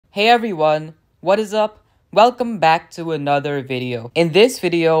Hey everyone, what is up? Welcome back to another video. In this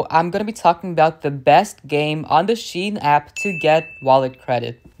video, I'm going to be talking about the best game on the Shein app to get wallet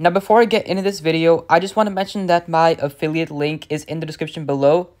credit. Now before I get into this video, I just want to mention that my affiliate link is in the description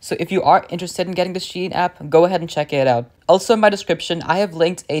below. So if you are interested in getting the Shein app, go ahead and check it out. Also in my description, I have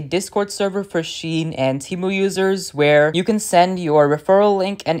linked a Discord server for Shein and Temu users where you can send your referral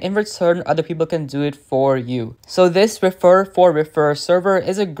link and in return, other people can do it for you. So this refer server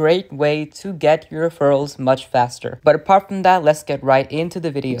is a great way to get your referrals much faster. But apart from that, let's get right into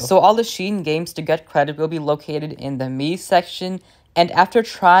the video. So all the Shein games to get credit will be located in the Me section. And after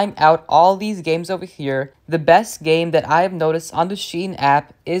trying out all these games over here, the best game that I have noticed on the Shein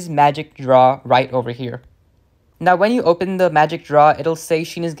app is Magic Draw right over here. Now, when you open the Magic Draw, it'll say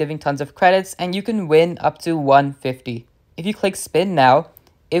Shein is giving tons of credits and you can win up to 150. If you click spin now,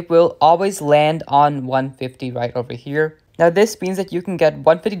 it will always land on 150 right over here. Now, this means that you can get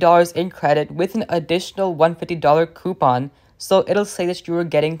 $150 in credit with an additional $150 coupon. So it'll say that you are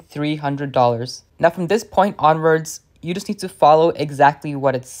getting $300. Now, from this point onwards, you just need to follow exactly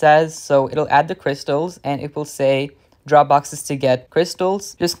what it says. So it'll add the crystals and it will say draw boxes to get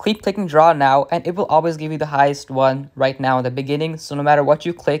crystals. Just keep clicking draw now and it will always give you the highest one right now in the beginning. So no matter what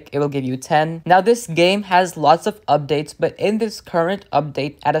you click, it will give you 10. Now this game has lots of updates, but in this current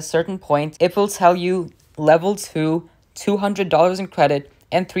update at a certain point, it will tell you level 2, $200 in credit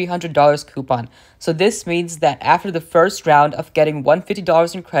and $300 coupon. So this means that after the first round of getting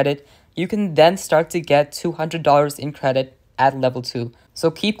 $150 in credit, you can then start to get $200 in credit at level 2. So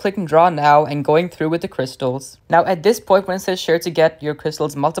keep clicking draw now and going through with the crystals. Now at this point when it says share to get your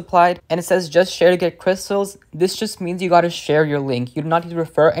crystals multiplied and it says just share to get crystals, this just means you gotta share your link. You do not need to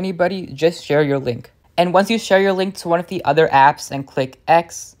refer anybody, just share your link. And once you share your link to one of the other apps and click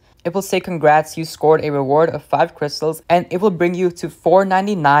X, it will say congrats, you scored a reward of 5 crystals and it will bring you to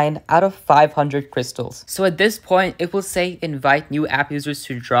 $4.99 out of 500 crystals. So at this point, it will say invite new app users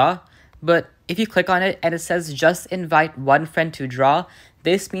to draw. But if you click on it and it says just invite one friend to draw,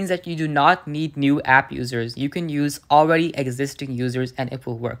 this means that you do not need new app users. You can use already existing users and it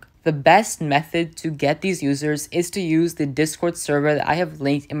will work. The best method to get these users is to use the Discord server that I have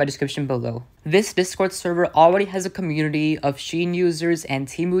linked in my description below. This Discord server already has a community of Shein users and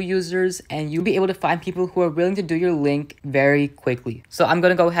Temu users, and you'll be able to find people who are willing to do your link very quickly. So I'm going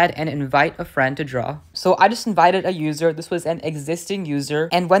to go ahead and invite a friend to draw. So I just invited a user. This was an existing user.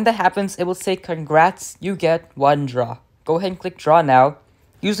 And when that happens, it will say congrats, you get 1 draw. Go ahead and click draw now.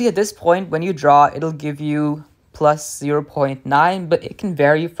 Usually at this point, when you draw, it'll give you plus 0.9, but it can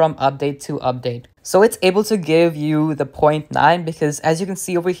vary from update to update. So it's able to give you the 0.9 because as you can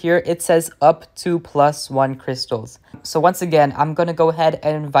see over here, it says up to plus 1 crystals. So once again, I'm going to go ahead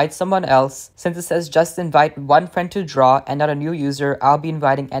and invite someone else. Since it says just invite one friend to draw and not a new user, I'll be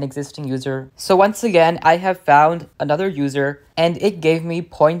inviting an existing user. So once again, I have found another user and it gave me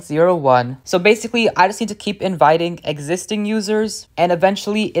 0.01. So basically, I just need to keep inviting existing users and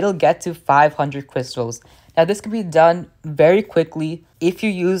eventually it'll get to 500 crystals. Now, this can be done very quickly if you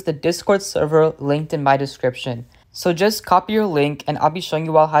use the Discord server linked in my description. So just copy your link and I'll be showing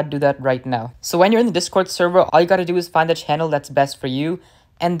you all how to do that right now. So when you're in the Discord server, all you got to do is find the channel that's best for you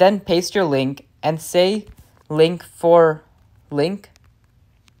and then paste your link and say link for link.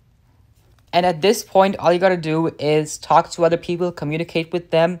 And at this point, all you got to do is talk to other people, communicate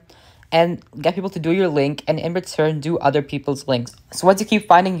with them, and get people to do your link and in return do other people's links. So once you keep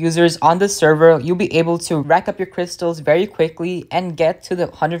finding users on the server, you'll be able to rack up your crystals very quickly and get to the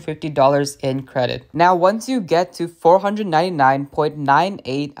 $150 in credit. Now once you get to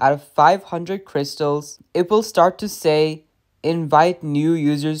 499.98 out of 500 crystals, it will start to say invite new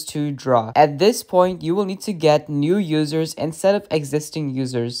users to draw. At this point, you will need to get new users instead of existing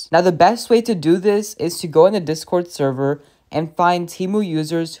users. Now the best way to do this is to go in the Discord server and find Temu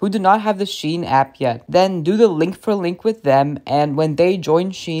users who do not have the Shein app yet. Then do the link for link with them, and when they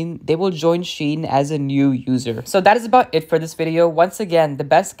join Shein, they will join Shein as a new user. So that is about it for this video. Once again, the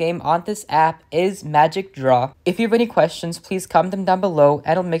best game on this app is Magic Draw. If you have any questions, please comment them down below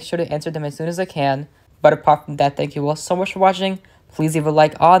and I'll make sure to answer them as soon as I can. But apart from that, thank you all so much for watching. Please leave a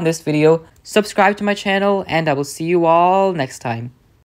like on this video, subscribe to my channel, and I will see you all next time.